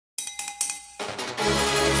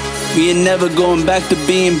We ain't never going back to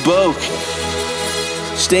being broke.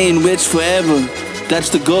 Staying rich forever, that's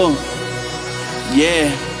the goal. Yeah.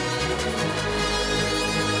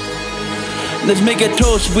 Let's make a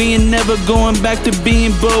toast, we ain't never going back to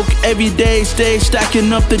being broke. Every day stay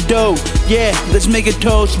stacking up the dough. Yeah, let's make a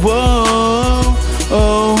toast, whoa,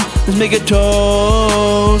 oh, let's make a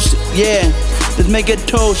toast, yeah. Let's make a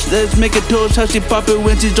toast, let's make a toast. How she pop it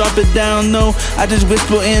when she drop it down, no. I just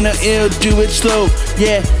whisper in her ear, do it slow.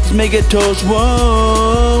 Yeah, let's make a toast,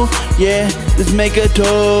 whoa. Yeah, let's make a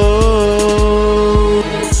toast.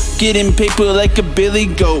 Getting paper like a billy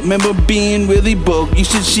goat. Remember being really broke. You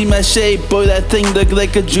should see my shape, boy, that thing look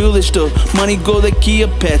like a jewelry store. Money go like Kia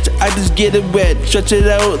pets, I just get it wet, stretch it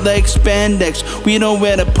out like spandex. We don't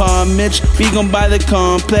wear the apartments, we gon' buy the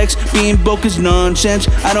complex. Being broke is nonsense,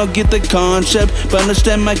 I don't get the concept, but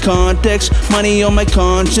understand my context. Money on my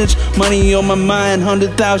conscience, money on my mind.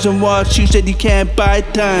 100,000 watts, you said you can't buy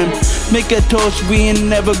time. Make a toast, we ain't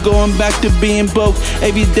never going back to being broke.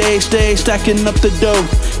 Every day stay stacking up the dough.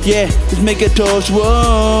 Yeah, let's make a toast,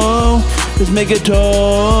 whoa. Let's make a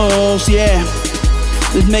toast, yeah.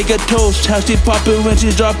 Let's make a toast. How she pop it when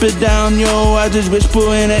she drop it down, yo. I just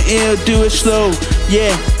whisper in her ear, do it slow. Yeah,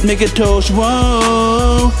 let's make a toast,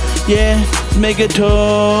 whoa. Yeah, let's make a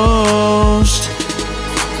toast.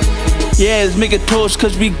 Yeah, let's make a toast,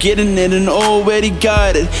 cause we getting it and already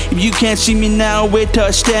got it. If you can't see me now, wait till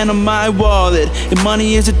I stand on my wallet. If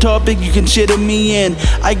money is a topic, you consider me in.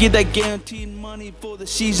 I get that guaranteed money for the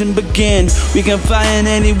season begin. We can fly in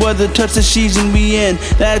any weather, touch the season we in.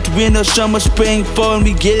 That's winter, summer, spring, fall, and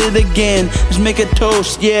we get it again. Let's make a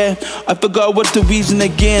toast, yeah. I forgot what's the reason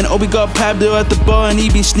again. Oh, we got Pablo at the bar and he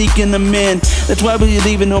be sneaking them in. That's why we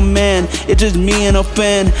leaving her man. It's just me and her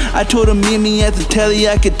friend. I told her meet me at the telly,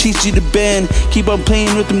 I could teach you to bend. Keep on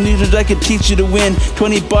playing with the music, I could teach you to win.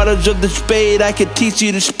 20 bottles of the spade, I could teach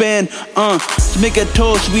you to spend. Let's make a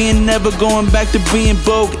toast, we ain't never going back to being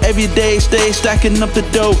broke. Every day stay stacking up the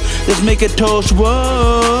dough. Let's make a toast,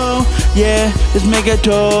 whoa. Yeah, let's make a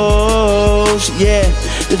toast, yeah.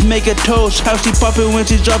 Let's make a toast. How she pop it when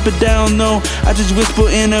she drop it down, no. I just whisper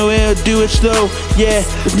in her ear, do it slow. Yeah,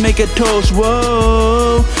 let's make a toast,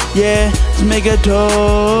 whoa. Yeah, let's make a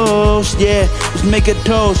toast, yeah. Let's make a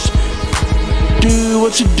toast. Do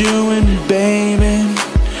what you're doing, baby.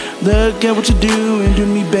 Look at what you're doing to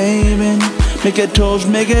me, baby. Make a toast,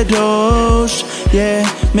 yeah,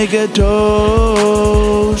 make a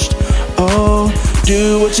toast. Oh,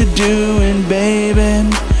 do what you're doing, baby.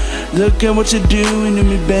 Look at what you're doing to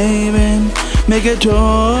me, baby. Make a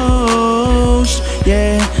toast,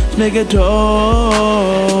 yeah, make a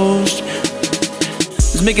toast.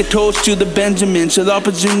 Let's make a toast to the Benjamins,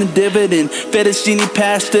 Jalapenos and the dividend, fettuccine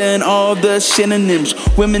pasta and all the synonyms.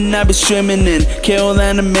 Women I be swimming in,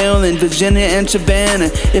 Carolina, Maryland, Virginia and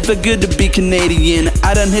Savannah. If it's good to be Canadian,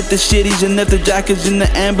 I done hit the cities and left the jackets in the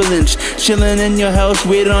ambulance. Chilling in your house,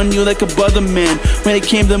 waiting on you like a brother man. When it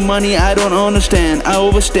came to money, I don't understand, I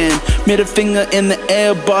overstand. Middle finger in the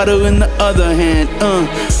air, bottle in the other hand.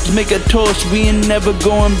 Let's make a toast, we ain't never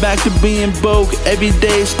going back to being broke. Every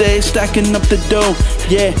day stay stacking up the dough.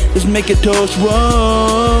 Yeah, let's make a toast,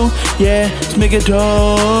 whoa. Yeah, let's make a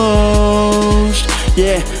toast.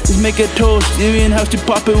 Yeah, let's make a toast. Even how she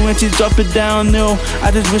pop it when she drop it down, no.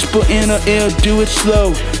 I just whisper in her ear, do it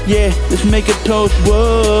slow. Yeah, let's make a toast,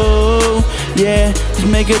 whoa. Yeah, let's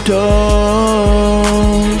make a toast.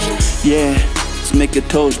 Yeah, let's make a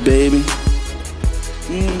toast, baby.